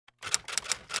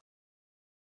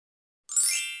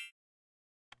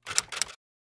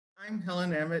I'm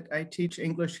Helen Emmitt. I teach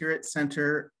English here at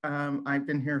Center. I've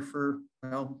been here for,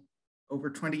 well,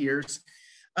 over 20 years.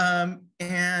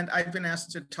 And I've been asked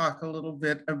to talk a little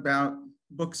bit about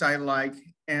books I like.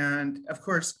 And of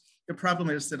course, the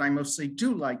problem is that I mostly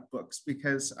do like books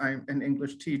because I'm an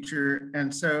English teacher.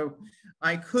 And so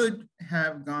I could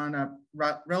have gone up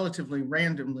relatively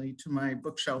randomly to my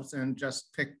bookshelves and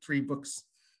just picked 3 books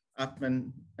up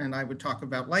and I would talk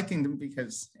about liking them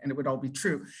and it would all be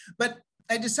true. But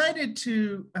I decided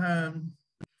to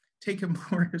take a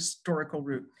more historical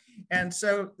route. And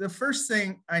so the first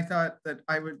thing I thought that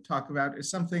I would talk about is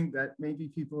something that maybe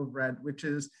people have read, which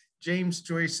is James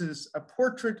Joyce's A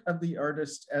Portrait of the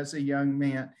Artist as a Young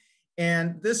Man.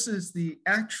 And this is the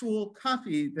actual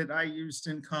copy that I used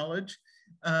in college.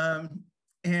 You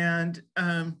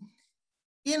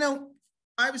know,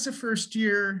 I was a first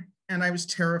year and I was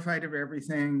terrified of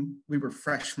everything. We were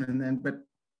freshmen then, but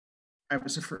I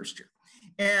was a first year.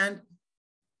 And,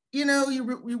 you know,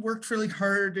 we worked really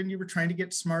hard and you were trying to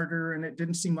get smarter and it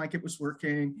didn't seem like it was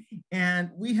working. And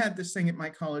we had this thing at my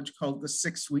college called the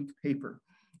 6-week paper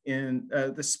in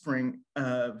the spring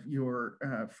of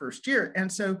your first year.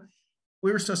 And so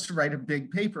we were supposed to write a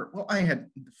big paper. Well, I had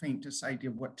the faintest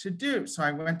idea of what to do. So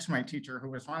I went to my teacher, who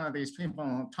was one of these people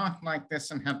who talked like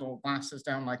this and had little glasses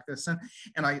down like this.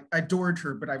 And I adored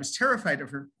her, but I was terrified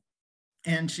of her.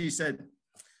 And she said,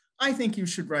 I think you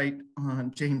should write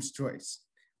on James Joyce.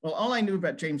 Well, all I knew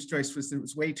about James Joyce was that it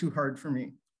was way too hard for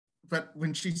me. But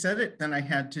when she said it, then I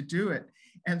had to do it.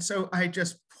 And so I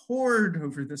just pored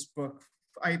over this book.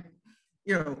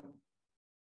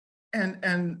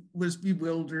 And was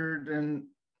bewildered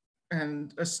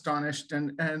and astonished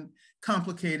and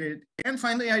complicated. And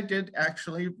finally, I did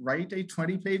actually write a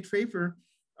 20-page paper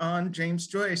on James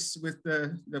Joyce with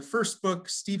the first book,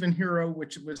 Stephen Hero,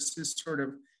 which was his sort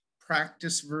of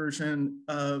practice version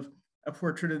of A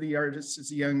Portrait of the Artist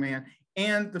as a Young Man,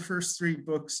 and the first 3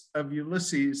 books of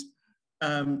Ulysses,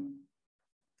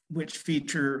 which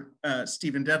feature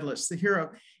Stephen Dedalus, the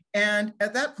hero. And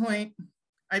at that point,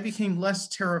 I became less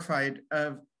terrified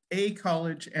of A,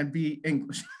 college, and B,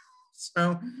 English.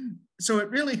 So it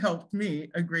really helped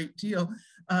me a great deal.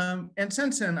 And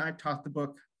since then, I've taught the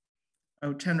book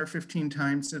 10 or 15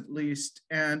 times at least.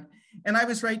 And I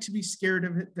was right to be scared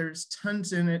of it. There's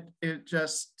tons in it. It's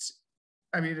just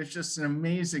an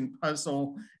amazing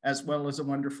puzzle as well as a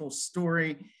wonderful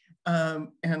story,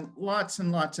 and lots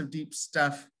of deep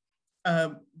stuff.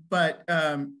 But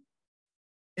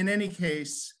in any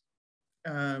case,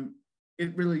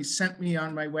 it really sent me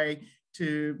on my way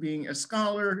to being a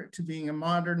scholar, to being a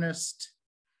modernist,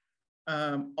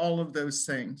 all of those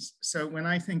things. So when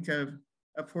I think of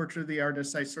A Portrait of the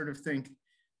Artist, I sort of think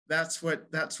that's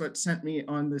what sent me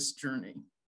on this journey.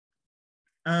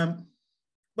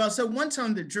 Well, so once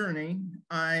on the journey,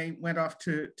 I went off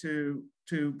to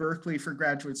Berkeley for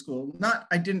graduate school.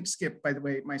 I didn't skip, by the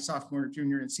way, my sophomore,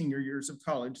 junior, and senior years of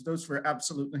college. Those were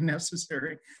absolutely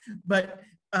necessary. But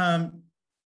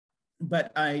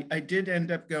I did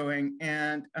end up going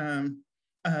and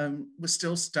was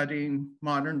still studying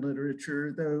modern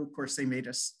literature, though, of course, they made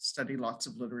us study lots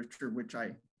of literature, which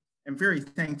I am very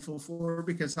thankful for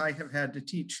because I have had to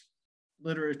teach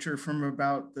literature from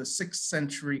about the 6th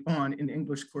century on in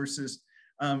English courses.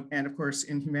 And of course,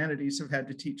 in humanities have had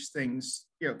to teach things,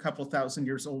 a couple thousand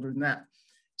years older than that.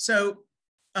 So,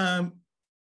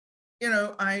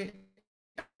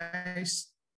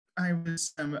 I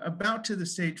was about to the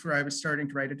stage where I was starting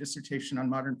to write a dissertation on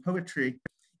modern poetry,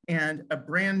 and a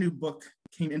brand new book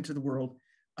came into the world,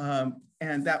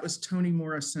 and that was Toni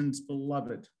Morrison's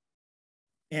Beloved.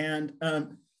 And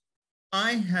I'd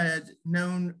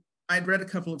read a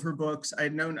couple of her books.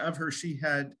 I'd known of her. She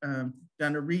had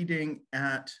done a reading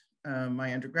at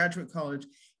my undergraduate college,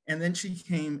 and then she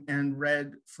came and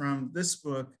read from this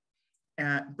book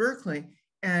at Berkeley,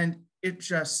 and it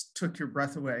just took your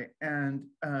breath away. And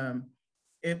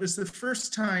it was the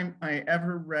first time I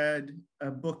ever read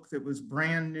a book that was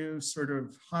brand new, sort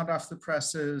of hot off the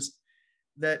presses,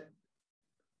 that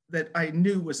I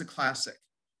knew was a classic,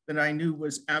 that I knew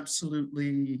was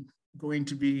absolutely going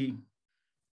to be,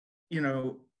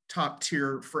 top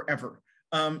tier forever.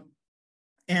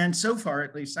 And so far,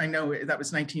 at least, I know that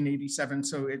was 1987,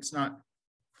 so it's not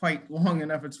quite long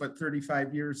enough. It's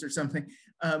 35 years or something.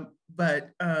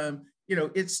 But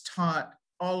it's taught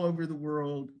all over the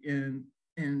world in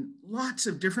lots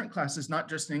of different classes, not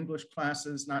just English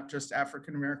classes, not just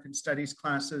African-American studies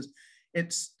classes.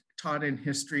 It's taught in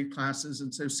history classes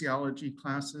and sociology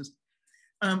classes.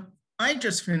 I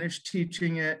just finished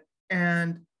teaching it,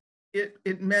 and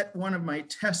it met one of my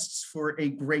tests for a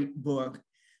great book,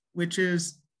 which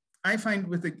is, I find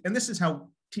and this is how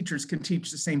teachers can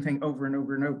teach the same thing over and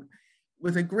over and over.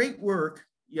 With a great work,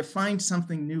 you find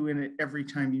something new in it every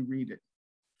time you read it.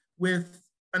 With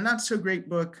a not so great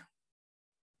book,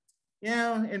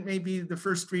 yeah, it may be the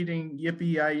first reading,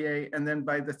 yippee-yi-yay, and then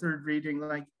by the third reading,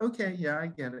 like, okay, yeah, I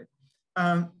get it.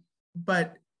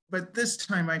 But this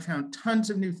time I found tons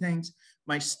of new things.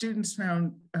 My students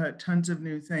found tons of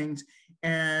new things,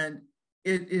 and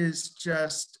it is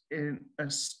just a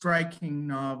striking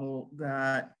novel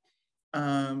that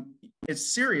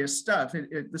it's serious stuff.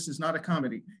 This is not a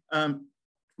comedy,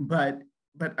 but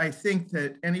I think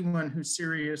that anyone who's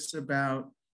serious about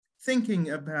thinking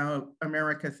about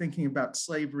America, thinking about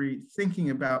slavery,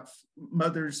 thinking about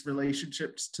mothers'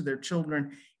 relationships to their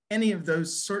children, any of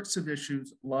those sorts of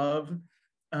issues, love,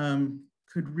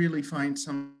 could really find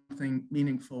something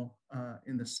meaningful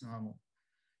in this novel.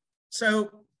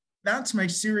 So that's my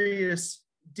serious,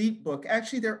 deep book.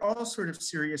 Actually, they're all sort of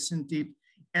serious and deep,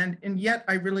 and yet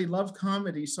I really love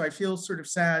comedy, so I feel sort of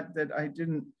sad that I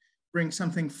didn't bring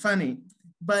something funny.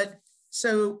 But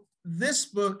so this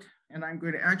book, and I'm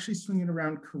going to actually swing it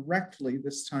around correctly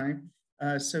this time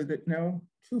so that no,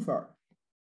 too far,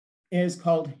 is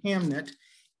called Hamnet.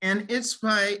 And it's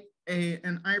by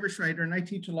an Irish writer, and I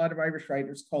teach a lot of Irish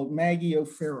writers, called Maggie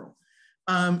O'Farrell.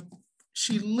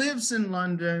 She lives in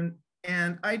London,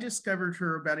 and I discovered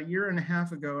her about 1.5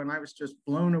 years ago, and I was just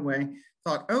blown away.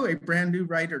 Thought, oh, a brand new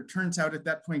writer. Turns out at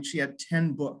that point she had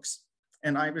 10 books,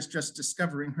 and I was just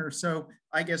discovering her. So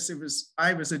I guess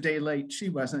I was a day late, she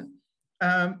wasn't.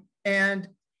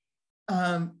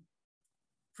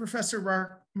 Professor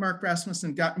Mark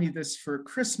Rasmussen got me this for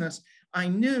Christmas. I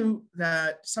knew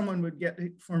that someone would get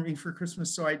it for me for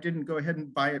Christmas, so I didn't go ahead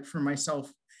and buy it for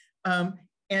myself. And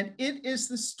it is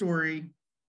the story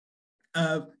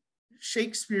of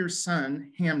Shakespeare's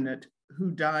son, Hamnet,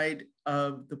 who died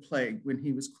of the plague when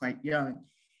he was quite young.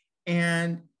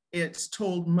 And it's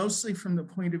told mostly from the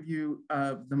point of view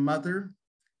of the mother,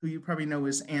 who you probably know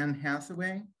as Anne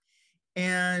Hathaway.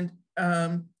 And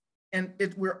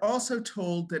we're also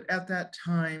told that at that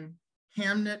time,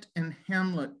 Hamnet and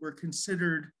Hamlet were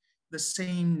considered the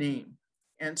same name.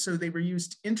 And so they were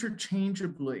used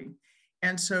interchangeably.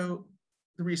 And so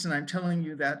the reason I'm telling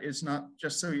you that is not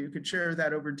just so you could share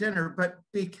that over dinner, but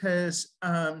because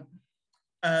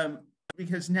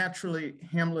naturally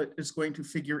Hamlet is going to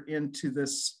figure into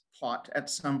this plot at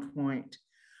some point.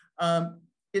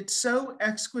 It's so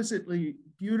exquisitely,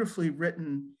 beautifully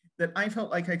written that I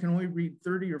felt like I can only read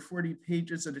 30 or 40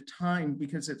 pages at a time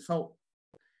because it felt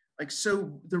like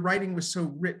the writing was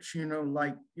so rich,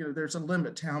 there's a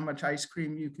limit to how much ice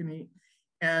cream you can eat.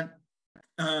 But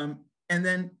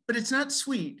it's not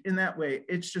sweet in that way,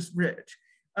 it's just rich.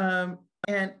 And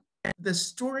the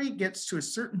story gets to a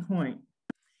certain point,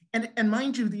 and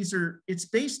mind you, it's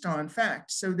based on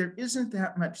facts, so there isn't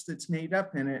that much that's made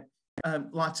up in it.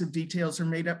 Lots of details are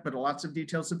made up, but lots of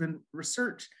details have been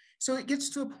researched. So it gets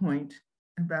to a point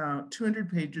about 200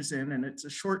 pages in, and it's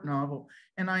a short novel.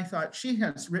 And I thought, she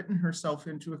has written herself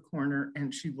into a corner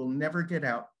and she will never get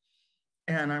out.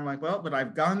 And I'm like, well, but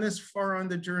I've gone this far on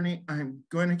the journey. I'm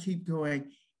going to keep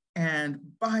going. And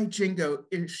by jingo,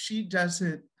 if she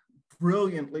doesn't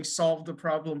brilliantly solve the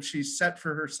problem she's set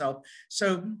for herself.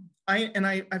 So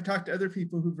I've talked to other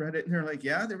people who've read it, and they're like,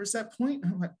 yeah, there was that point.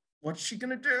 And I'm like, what's she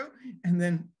gonna do? And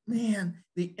then, man,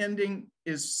 the ending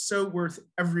is so worth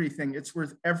everything. It's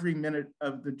worth every minute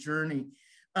of the journey.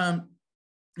 And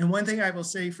one thing I will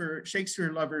say for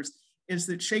Shakespeare lovers is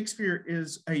that Shakespeare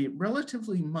is a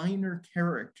relatively minor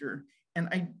character, and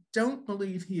I don't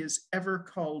believe he is ever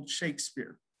called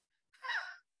Shakespeare.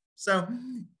 So,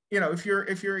 if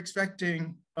you're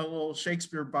expecting a little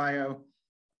Shakespeare bio,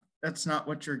 that's not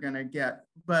what you're gonna get.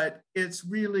 But it's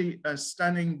really a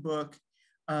stunning book.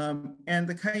 And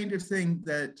the kind of thing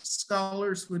that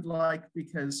scholars would like,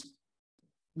 because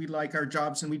we like our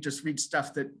jobs and we just read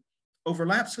stuff that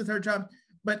overlaps with our job.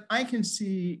 But I can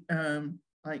see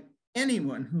like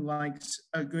anyone who likes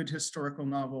a good historical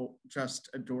novel just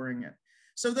adoring it.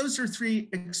 So those are 3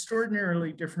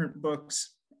 extraordinarily different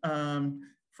books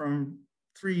from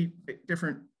 3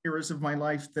 different eras of my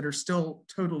life that are still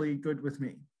totally good with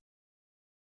me.